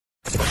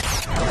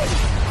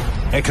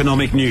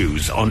Economic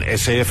news on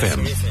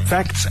SAfm.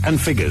 Facts and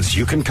figures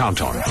you can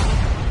count on.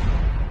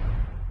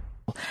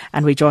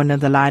 And we're joined on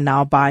the line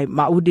now by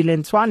Maudi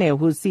Lentsoane,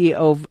 who's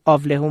CEO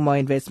of Lehumo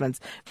Investments.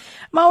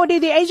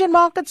 Maudi, the Asian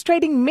market's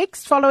trading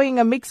mixed following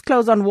a mixed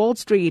close on Wall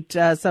Street,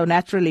 so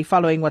naturally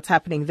following what's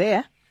happening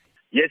there.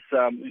 Yes,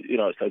 so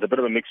it's a bit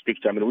of a mixed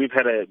picture. I mean, we've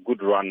had a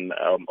good run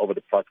over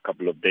the past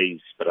couple of days,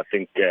 but I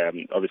think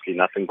obviously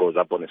nothing goes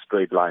up on a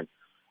straight line.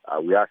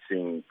 We are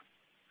seeing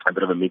a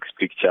bit of a mixed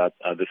picture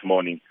this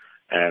morning.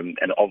 And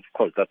of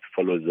course, that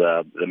follows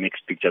the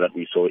mixed picture that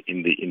we saw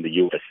in the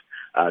U.S.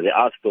 There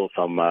are still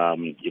some,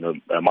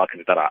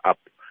 markets that are up.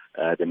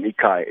 The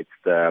Nikkei, it's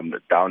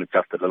down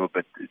just a little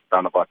bit. It's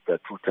down about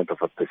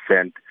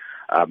 0.2%.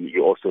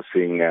 You're also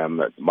seeing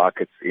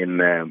markets in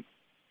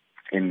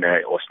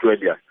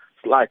Australia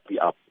slightly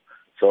up.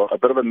 So a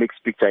bit of a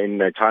mixed picture in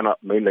China,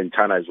 mainland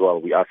China as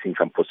well. We are seeing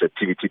some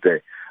positivity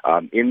there.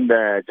 In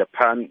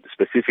Japan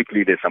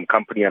specifically, there's some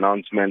company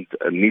announcement,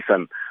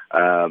 Nissan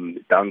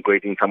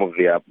downgrading some of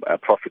their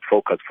profit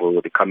focus for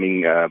the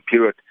coming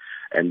period,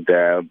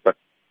 but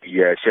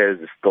the shares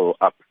is still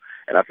up.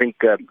 And I think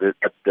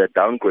the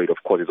downgrade, of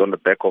course, is on the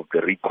back of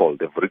the recall.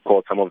 They've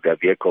recalled some of their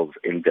vehicles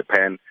in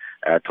Japan.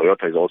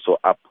 Toyota is also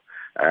up.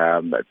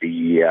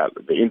 The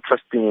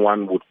interesting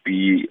one would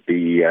be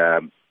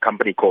the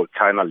company called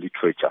China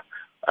Literature.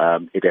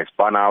 It has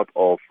spun out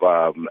of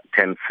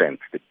Tencent,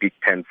 the big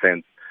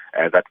Tencent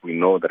that we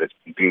know that it's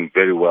doing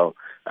very well.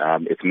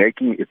 It's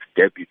making its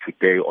debut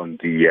today on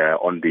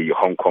the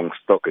Hong Kong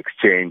Stock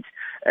Exchange,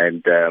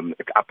 and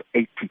it's up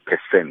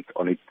 80%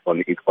 on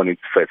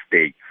its first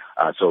day.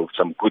 So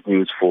some good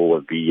news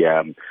for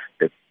the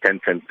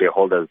Tencent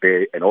shareholders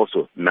there, and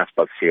also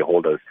Naspers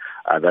shareholders.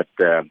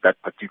 That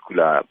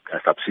particular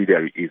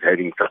subsidiary is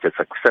having such a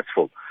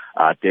successful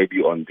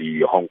debut on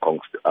the Hong Kong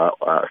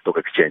Stock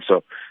Exchange.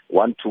 So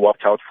one to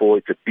watch out for.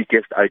 It's the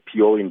biggest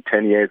IPO in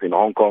 10 years in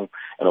Hong Kong,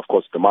 and of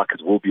course the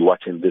markets will be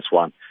watching this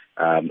one.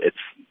 It's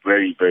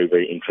very, very,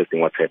 very interesting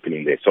what's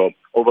happening there. So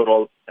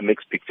overall, a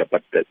mixed picture,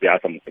 but there are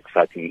some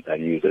exciting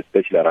news,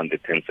 especially around the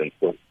Tencent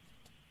story.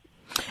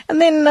 And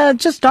then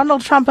just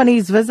Donald Trump and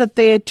his visit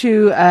there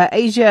to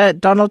Asia.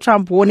 Donald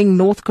Trump warning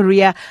North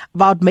Korea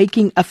about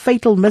making a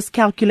fatal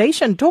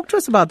miscalculation. Talk to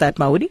us about that,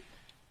 Maudi.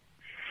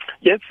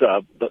 Yes,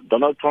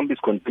 Donald Trump is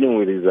continuing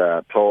with his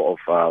tour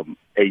of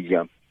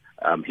Asia.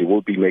 He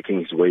will be making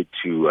his way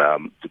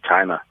to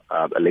China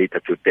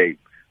later today.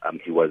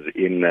 He was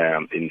in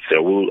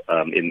Seoul,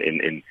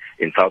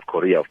 in South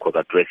Korea, of course,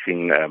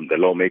 addressing the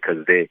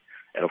lawmakers there,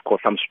 and of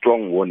course some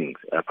strong warnings,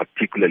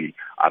 particularly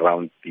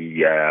around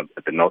the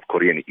North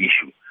Korean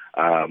issue.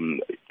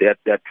 There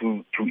are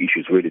two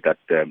issues really that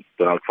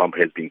Donald Trump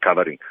has been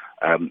covering.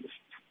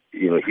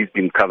 He's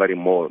been covering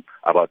more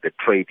about the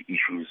trade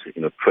issues,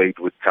 trade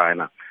with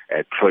China,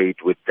 trade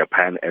with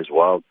Japan as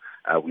well.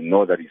 We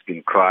know that he's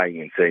been crying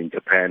and saying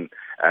Japan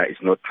is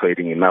not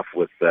trading enough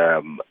with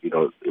the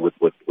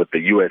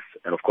U.S.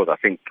 And of course, I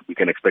think we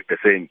can expect the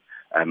same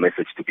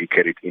message to be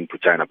carried into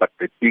China. But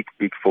the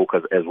big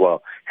focus as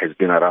well has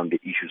been around the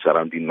issues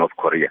surrounding North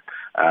Korea.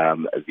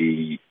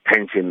 The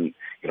tension,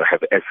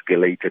 have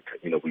escalated.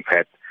 We've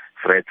had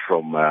threats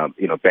from,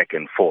 back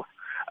and forth.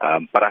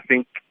 But I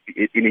think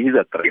in his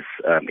address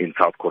in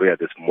South Korea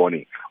this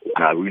morning,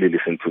 when I really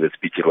listened to the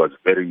speech, it was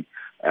very,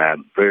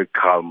 very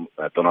calm.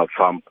 Donald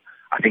Trump,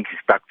 I think he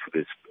stuck to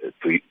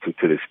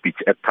the speech.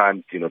 At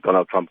times,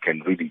 Donald Trump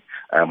can really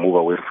move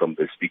away from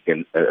the speech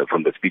and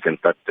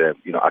start,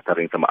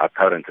 uttering some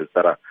utterances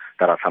that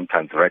are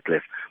sometimes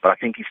reckless. But I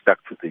think he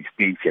stuck to the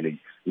speech, and he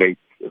made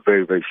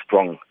very, very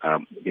strong,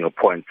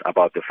 points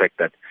about the fact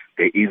that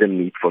there is a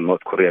need for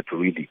North Korea to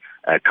really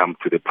come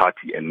to the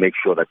party and make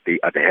sure that they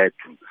adhere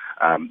to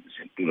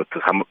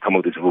some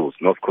of these rules.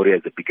 North Korea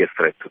is the biggest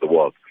threat to the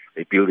world.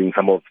 They're building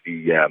some of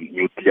the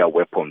nuclear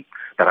weapons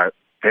that are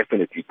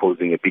definitely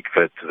posing a big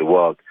threat to the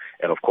world.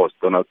 And of course,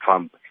 Donald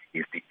Trump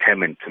is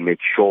determined to make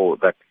sure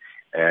that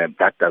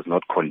that does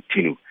not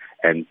continue.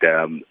 And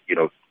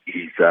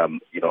he's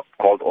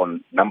called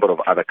on a number of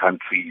other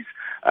countries,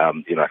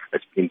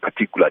 in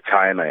particular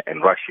China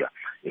and Russia,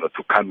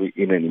 to come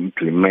in and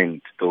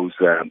implement those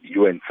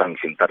UN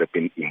sanctions that have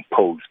been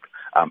imposed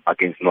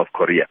against North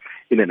Korea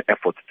in an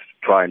effort to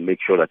try and make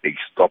sure that they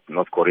stop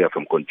North Korea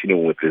from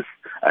continuing with this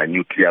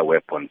nuclear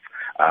weapons.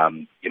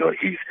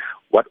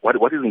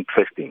 What is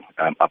interesting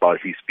about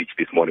his speech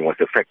this morning was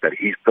the fact that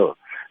he still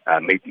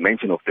made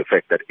mention of the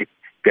fact that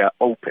they are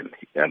open.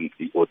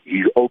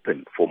 He's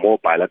open for more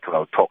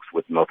bilateral talks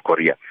with North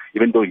Korea,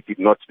 even though he did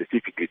not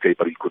specifically say,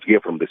 but he could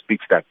hear from the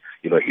speech that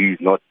he's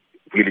not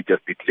really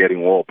just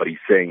declaring war, but he's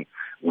saying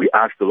we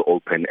are still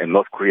open, and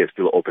North Korea is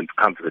still open to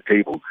come to the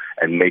table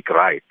and make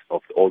right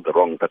of all the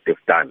wrongs that they've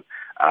done.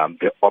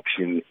 The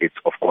option is,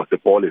 of course, the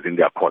ball is in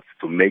their courts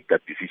to make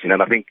that decision.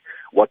 And I think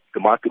what the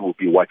market will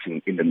be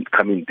watching in the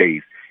coming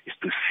days is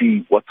to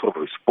see what sort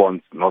of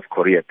response North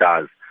Korea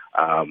does,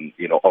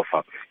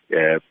 offer.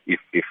 If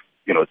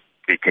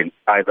they can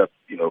either,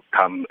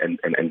 come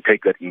and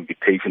take that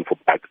invitation for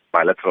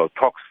bilateral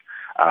talks,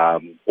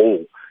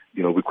 or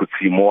we could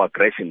see more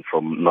aggression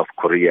from North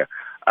Korea.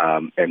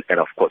 And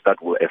of course,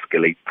 that will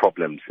escalate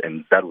problems,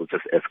 and that will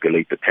just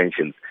escalate the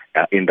tensions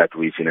in that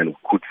region, and we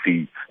could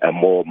see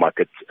more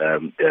market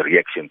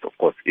reactions, of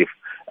course, if,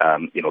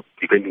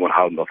 depending on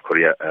how North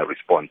Korea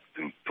responds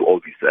to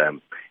all these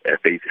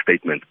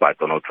statements by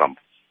Donald Trump.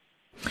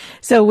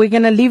 So we're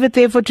going to leave it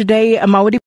there for today. Maudi